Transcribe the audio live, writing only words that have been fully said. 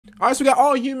All right, so we got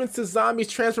All Humans to Zombies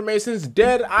Transformations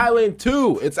Dead Island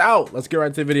 2. It's out. Let's get right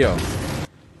into the video.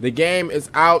 The game is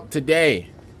out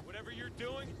today. Whatever you're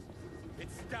doing, it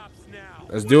stops now.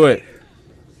 Let's do it.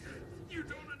 You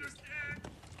don't understand.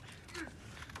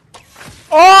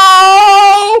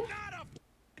 Oh! Not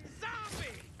a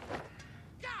zombie.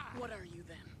 God. What are you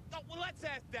then? Oh, well, let's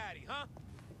ask Daddy, huh?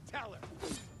 Tell her.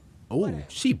 Oh,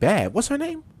 she bad. What's her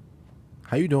name?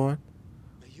 How you doing?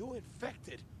 You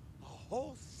infected a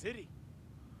whole city.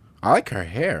 I like her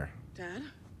hair. Dad,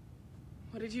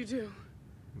 what did you do?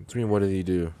 What do you mean, what did he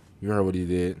do? You heard what he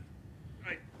did.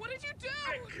 What did you do?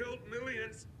 I killed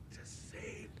millions to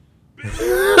save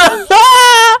billions.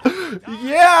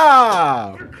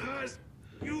 Yeah! Because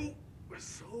you were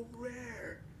so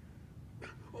rare.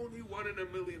 Only 1 in a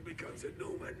million becomes a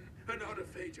Newman, an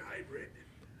autophage hybrid.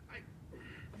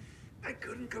 I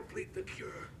couldn't complete the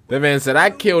cure. That man said,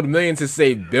 I killed millions to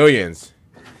save billions.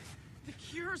 The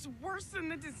cure's worse than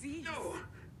the disease. No.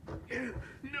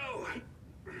 No.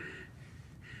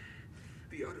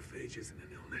 The autophage isn't an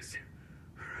illness.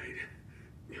 All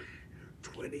right.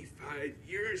 25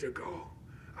 years ago,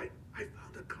 I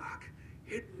found a clock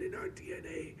hidden in our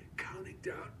DNA counting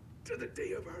down to the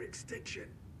day of our extinction.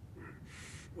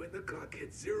 When the clock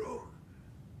hits 0,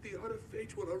 the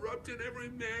autophage will erupt in every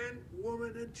man,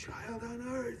 woman, and child on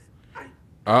Earth.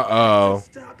 Uh-oh.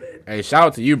 Stop it. Hey, shout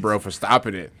out to you, bro, for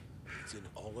stopping it. It's in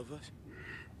all of us.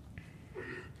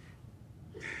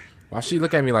 Why she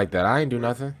look at me like that? I ain't do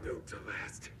nothing. Built to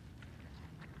last.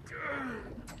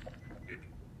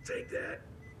 Take that.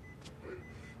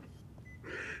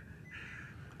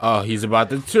 Oh, he's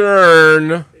about to turn.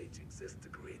 Phage exists to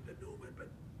create the Newman, but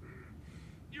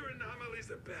your anomaly's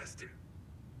the best.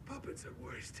 Puppets are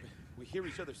worst. We hear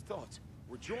each other's thoughts.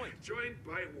 We're joined. Joined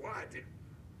by what?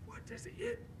 What does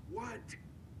it want?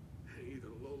 Either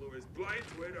Lolo is blind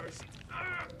to it or she...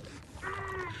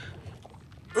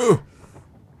 Ooh.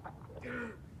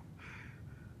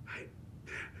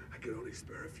 I can only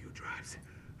spare a few drops,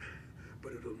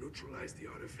 but it'll neutralize the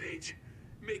autophage,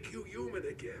 make you human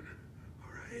again.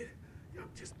 All right? Now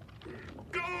just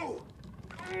go!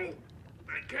 Go!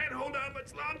 I can't hold on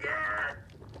much longer!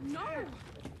 No!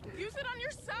 Use it on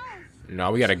yourself!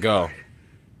 No, we gotta go.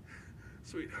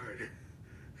 Sweetheart,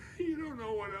 you don't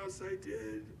know what else I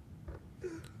did.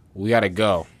 We gotta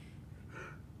go.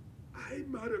 I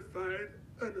modified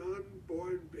an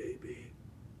unborn baby.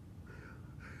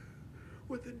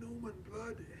 With the Newman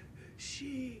blood,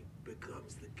 she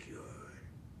becomes the cure.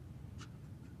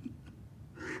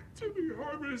 To be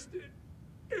harvested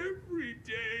every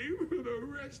day for the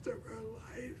rest of her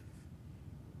life.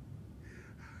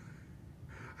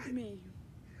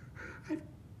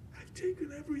 I've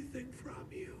taken everything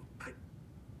from you. I'm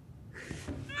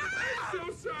so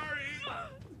sorry.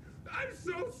 I'm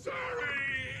so sorry.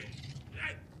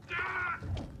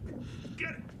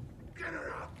 Get her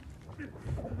out.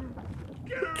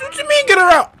 Get her What you mean get her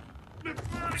out?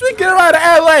 What you mean get her out of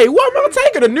LA? What, am I gonna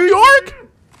take her to New York?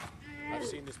 I've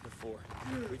seen this before.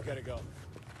 We've got to go.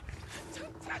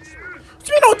 What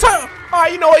you mean don't touch?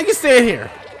 Alright, you know what? You can stand here.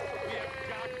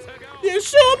 You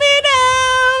shoot me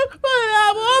down, but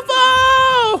I won't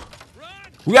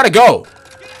fall. We gotta go.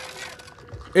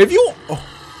 If you...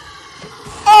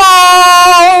 Oh!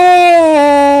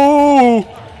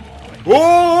 Oh!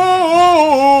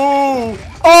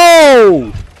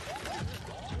 Oh!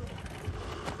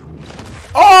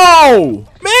 Oh!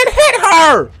 Man, hit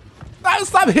her!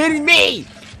 Stop hitting me!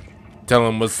 Tell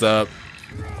him what's up.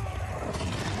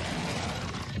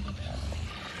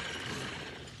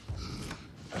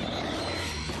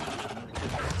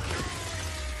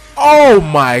 Oh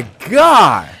my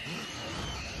God!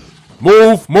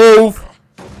 Move, move.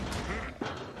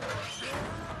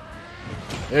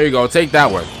 There you go. Take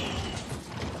that one.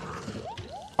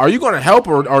 Are you gonna help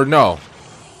her or no?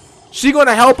 She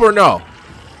gonna help or no?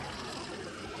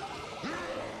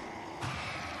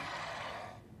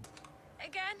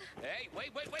 Again? Hey,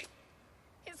 wait.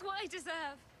 It's what I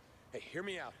deserve. Hey, hear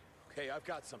me out. Okay, I've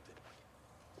got something.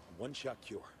 One-shot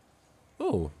cure.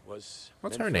 Ooh. Was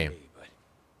What's meant her for name? me, but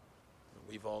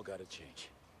we've all got to change.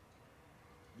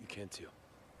 You can too.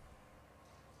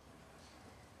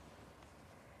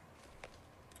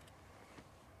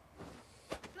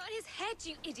 Not his head,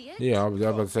 you idiot. Yeah, I was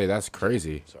about to say that's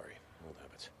crazy. Sorry, old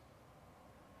habits.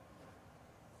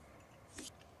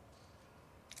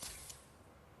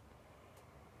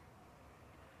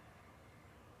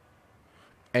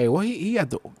 Hey, what he got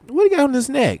the what he got on his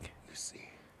neck? You see,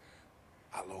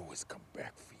 I'll always come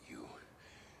back for you.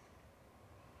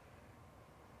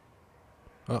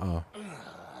 Uh-oh.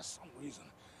 Some reason,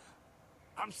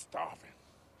 I'm starving.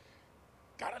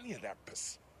 Got any of that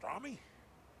pastrami?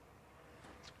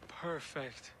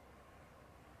 Perfect.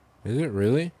 Is it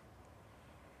really?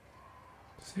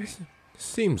 This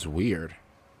seems weird.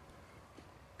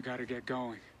 We gotta get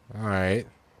going. All right.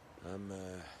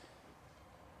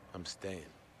 I'm staying.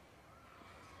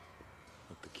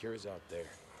 Look, the cure's out there.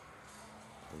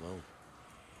 Alone.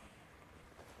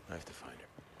 I have to find her.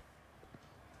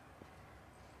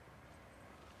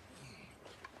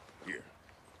 Here.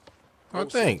 Oh,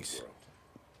 thanks.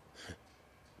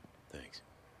 Thanks.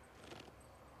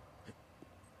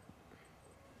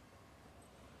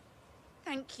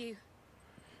 Thank you.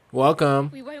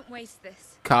 Welcome. We won't waste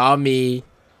this. Call me.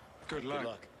 Good luck. Good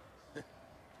luck.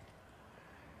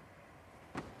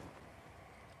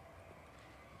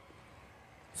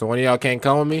 So one of y'all can't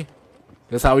come with me?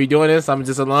 That's how we doing this? I'm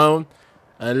just alone?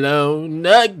 Alone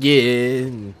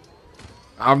again.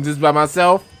 I'm just by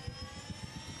myself?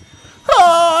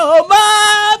 Oh,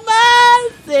 by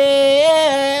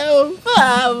myself.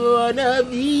 I wanna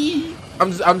be.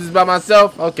 I'm just by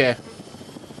myself? Okay.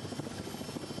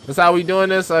 That's how we doing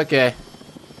this? Okay.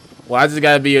 Well, I just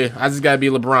gotta be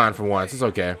LeBron for once. It's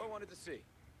okay. I wanted to see.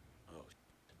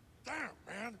 Damn,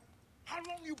 man. How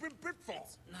long you been bit for?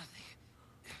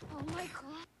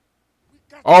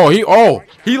 Oh, Michael.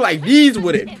 He like these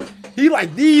with it. He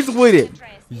like these with it.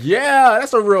 Yeah,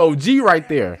 that's a real OG right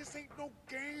there. This ain't no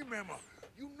game, Emma.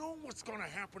 You know what's gonna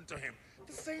happen to him.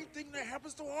 The same thing that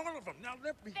happens to all of them. Now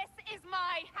let me. This is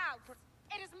my house.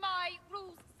 It is my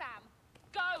rules, Sam.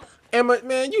 Go. Emma,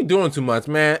 man, you doing too much,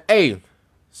 man. Hey,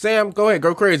 Sam, go ahead,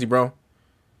 go crazy, bro.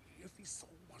 If he so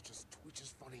much as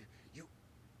twitches funny, you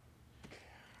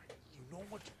know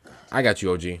what? I got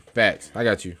you, OG. Facts. I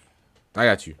got you. Michael,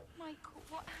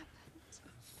 what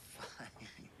happened?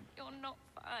 You're not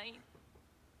fine.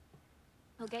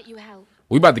 I'll get you help.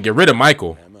 We about to get rid of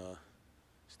Michael. Emma,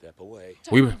 step away.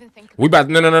 Don't We even think about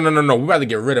no. We about to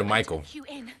get rid of Michael. about you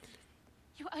in.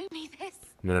 You owe me this.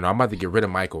 No. I'm about to get rid of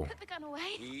Michael. Put the gun away.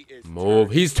 He is Move.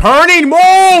 He's turning.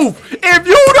 Move. If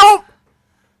you don't.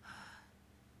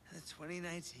 The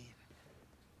 2019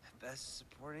 Best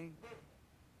Supporting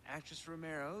Actress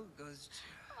Romero goes to...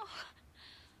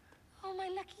 Oh, my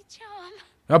lucky charm.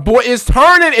 That boy is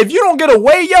turning. If you don't get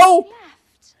away, yo. Left.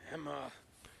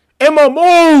 Emma,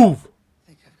 move. I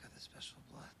think I've got the special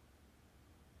blood.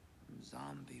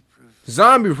 Zombie-proof.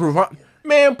 Zombie proof, huh?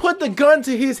 Man, put the gun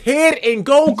to his head and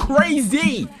go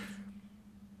crazy.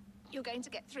 You're going to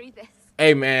get through this,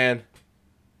 Hey, man.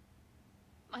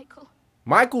 Michael.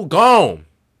 Michael gone.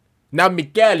 Now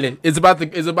Miguel is about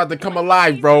to come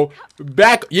alive, bro.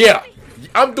 Back, yeah.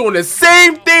 I'm doing the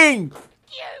same thing.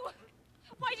 You!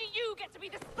 Why do you get to be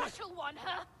the special one,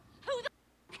 huh? Who the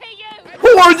f*** are you?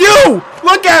 Who are you?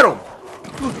 Look at him.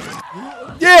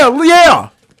 Yeah.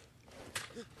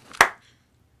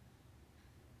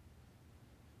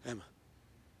 Emma.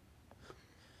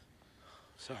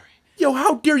 Sorry. Yo,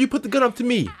 how dare you put the gun up to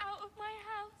me? Out of my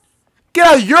house. Get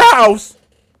out of your house.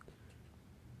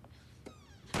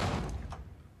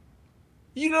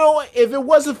 You know what? If it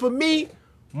wasn't for me,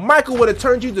 Michael would have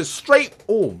turned you to straight.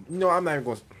 Oh, no, I'm not even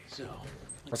going to. So,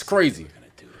 That's crazy. what are we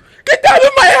gonna do? Get out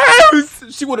of my house!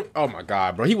 She would have. Oh my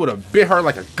God, bro. He would have bit her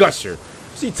like a gusher.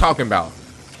 What's he talking about?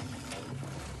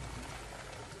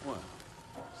 Well,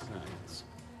 science.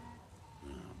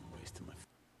 I'm wasting my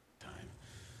time.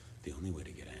 The only way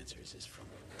to get answers is from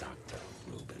Dr.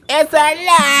 Rubin. It's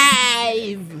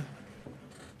alive!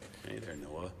 Hey there,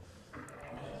 Noah.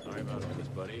 Sorry about all this,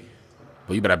 buddy.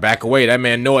 Well, you better back away. That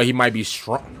man Noah, he might be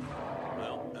strong.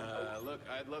 Well, look,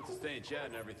 I'd love to stay and chat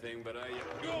and everything, but I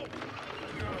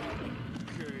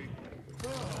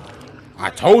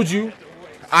told you.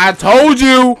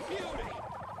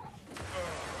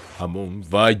 I'm on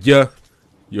fire.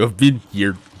 You've been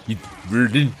here. It's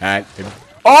burning hot.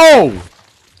 Oh!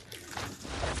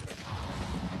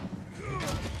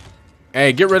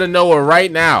 Hey, get rid of Noah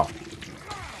right now.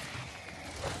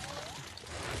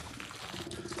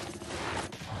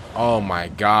 Oh my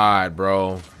God,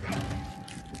 bro.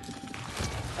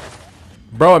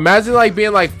 Bro, imagine like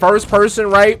being like first person,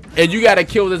 right? And you gotta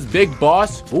kill this big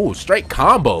boss. Ooh, straight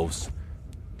combos.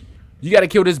 You gotta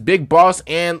kill this big boss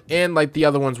and like the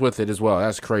other ones with it as well.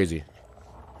 That's crazy.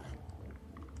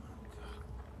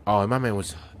 Oh, and my man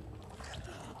was.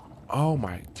 Oh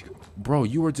my, bro,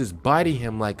 you were just biting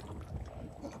him like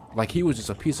he was just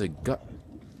a piece of gut.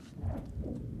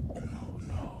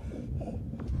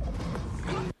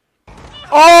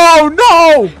 Oh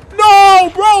no! No,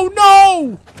 bro,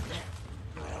 no!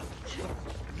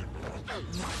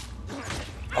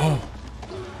 Oh.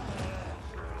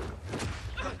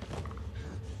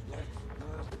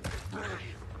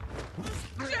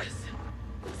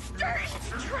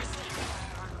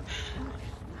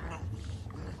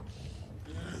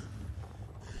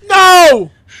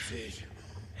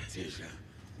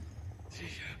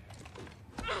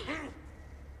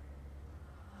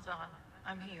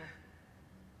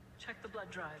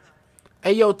 drive.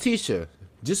 Hey, yo, Tisha.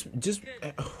 Just, ooh.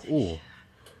 Oh,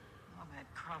 that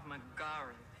Krav Maga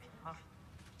paid off.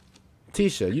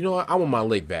 Tisha, you know what? I want my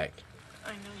leg back. I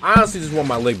know you. I honestly just want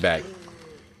my leg back.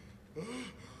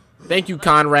 Thank you,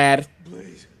 Conrad.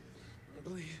 Please,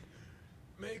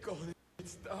 make all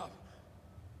this stop.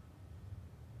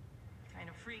 Kind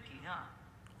of freaky, huh?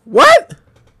 What?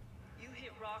 You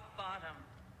hit rock bottom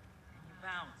and you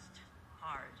bounced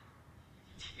hard.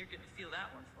 You're gonna feel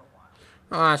that one for a while.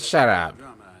 Ah, shut up.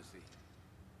 Drama, I see.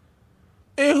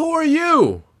 And who are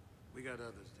you? We got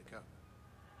others to cover.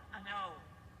 I know.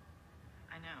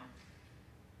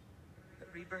 But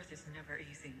rebirth is never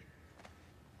easy.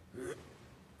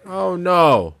 Oh,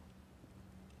 no.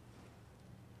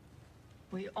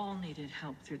 We all needed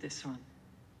help through this one.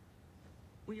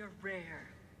 We are rare.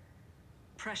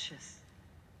 Precious.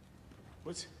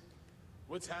 What's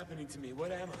happening to me?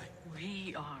 What am I?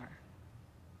 We are.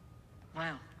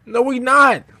 Well, No, we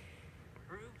not.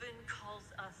 Reuben calls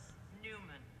us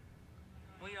Newman.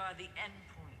 We are the end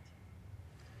point.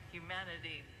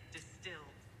 Humanity distilled.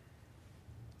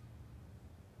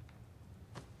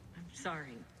 I'm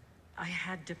sorry. I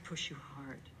had to push you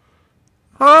hard.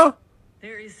 Huh?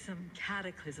 There is some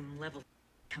cataclysm level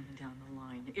coming down the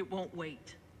line. It won't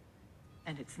wait.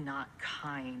 And it's not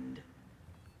kind.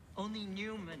 Only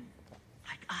Newman,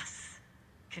 like us,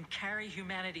 can carry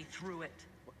humanity through it.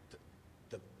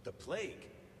 The plague?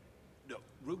 No,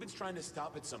 Reuben's trying to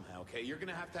stop it somehow, okay? You're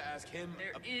gonna have to ask him.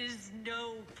 There is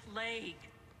no plague.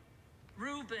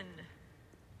 Reuben,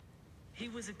 he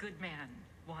was a good man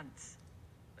once.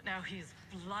 But now he is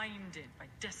blinded by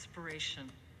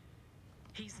desperation.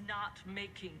 He's not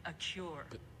making a cure.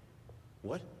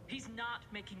 What? He's not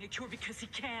making a cure because he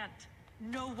can't.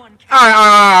 No one can. All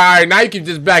right. Now you can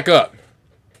just back up.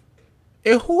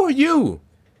 And who are you?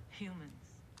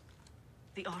 Humans.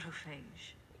 The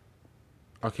autophage.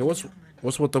 Okay,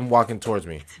 what's with them walking towards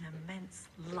me? It's an immense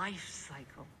life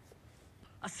cycle.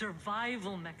 A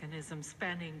survival mechanism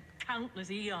spanning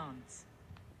countless eons.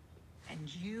 And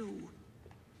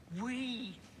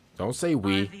we Don't say are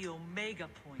we. the omega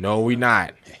point. No, we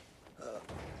not.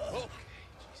 Oh,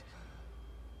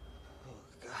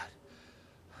 God.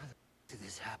 How the did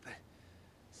this happen?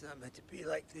 It's not meant to be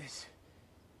like this.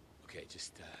 Okay,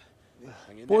 just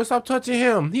hang in Boy, there. stop touching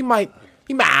him. He might.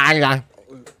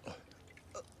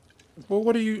 Well,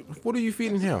 what are you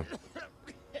feeding him?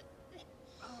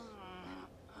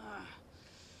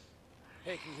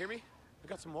 Hey, can you hear me? I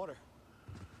got some water.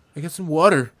 I get some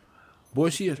water. Boy,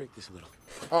 she is. Drink this a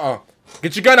little.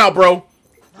 Get your gun out, bro.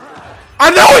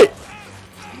 I know it.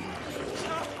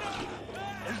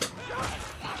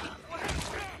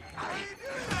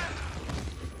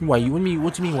 Why you?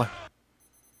 What you mean? Why?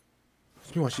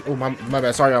 Oh, my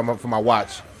bad. Sorry, for my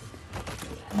watch.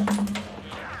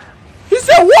 He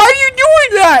said, "Why are you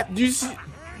doing that?" Do you see?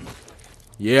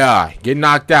 Yeah, get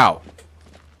knocked out.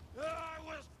 I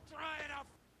was trying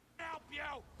to help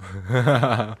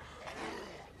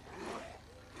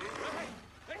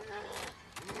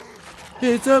you.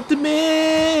 It's up to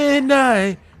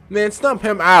midnight. Man, stump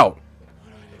him out.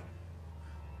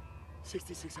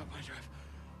 66 up my drive.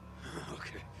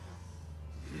 Okay.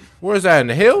 Where's that, in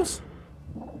the hills?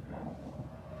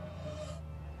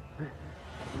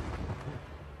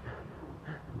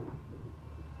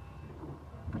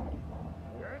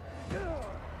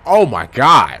 Oh my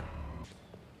God.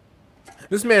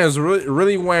 This man is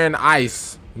really wearing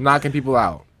ice, knocking people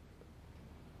out.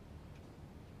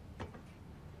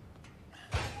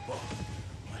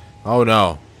 Oh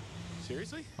no.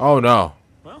 Seriously? Oh no.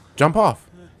 Well, Jump off.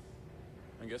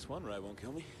 I guess one ride won't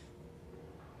kill me.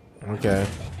 Okay.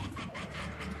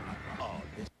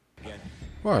 Again.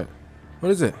 What?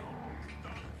 What is it?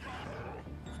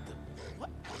 What?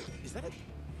 Is that a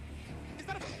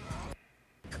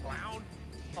clown?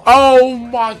 Oh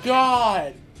my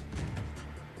God.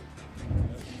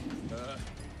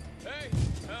 Hey,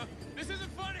 this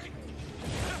isn't funny.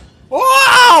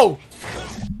 Whoa!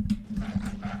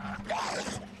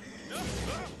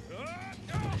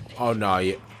 Oh no,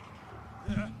 yeah.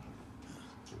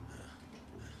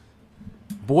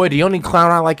 Boy, the only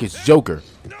clown I like is Joker.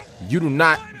 You do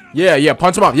not. Yeah,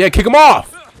 punch him off. Yeah, kick him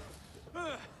off.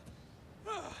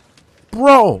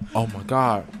 Bro. Oh my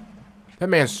God. That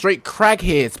man's straight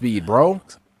crackhead speed, bro.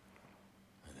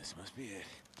 This must be it.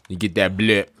 You get that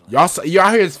blip. Y'all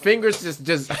hear his fingers just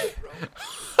his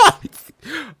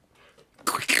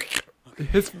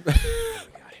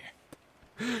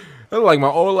That's like my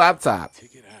old laptop.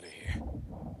 Take it out of here.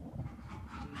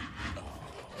 Oh,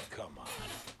 come on.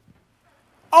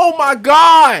 Oh my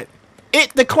God!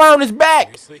 The clown is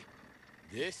back. Seriously?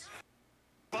 This?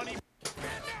 Funny?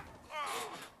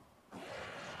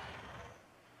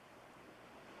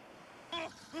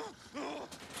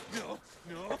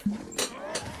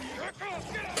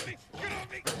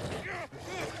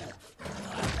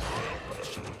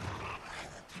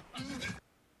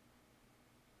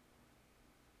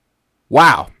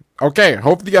 Wow. Okay.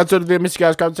 Hopefully you guys enjoyed the video. Miss you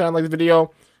guys. Comment down, like the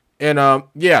video. And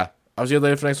yeah, I'll see you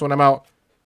later for the next one. I'm out.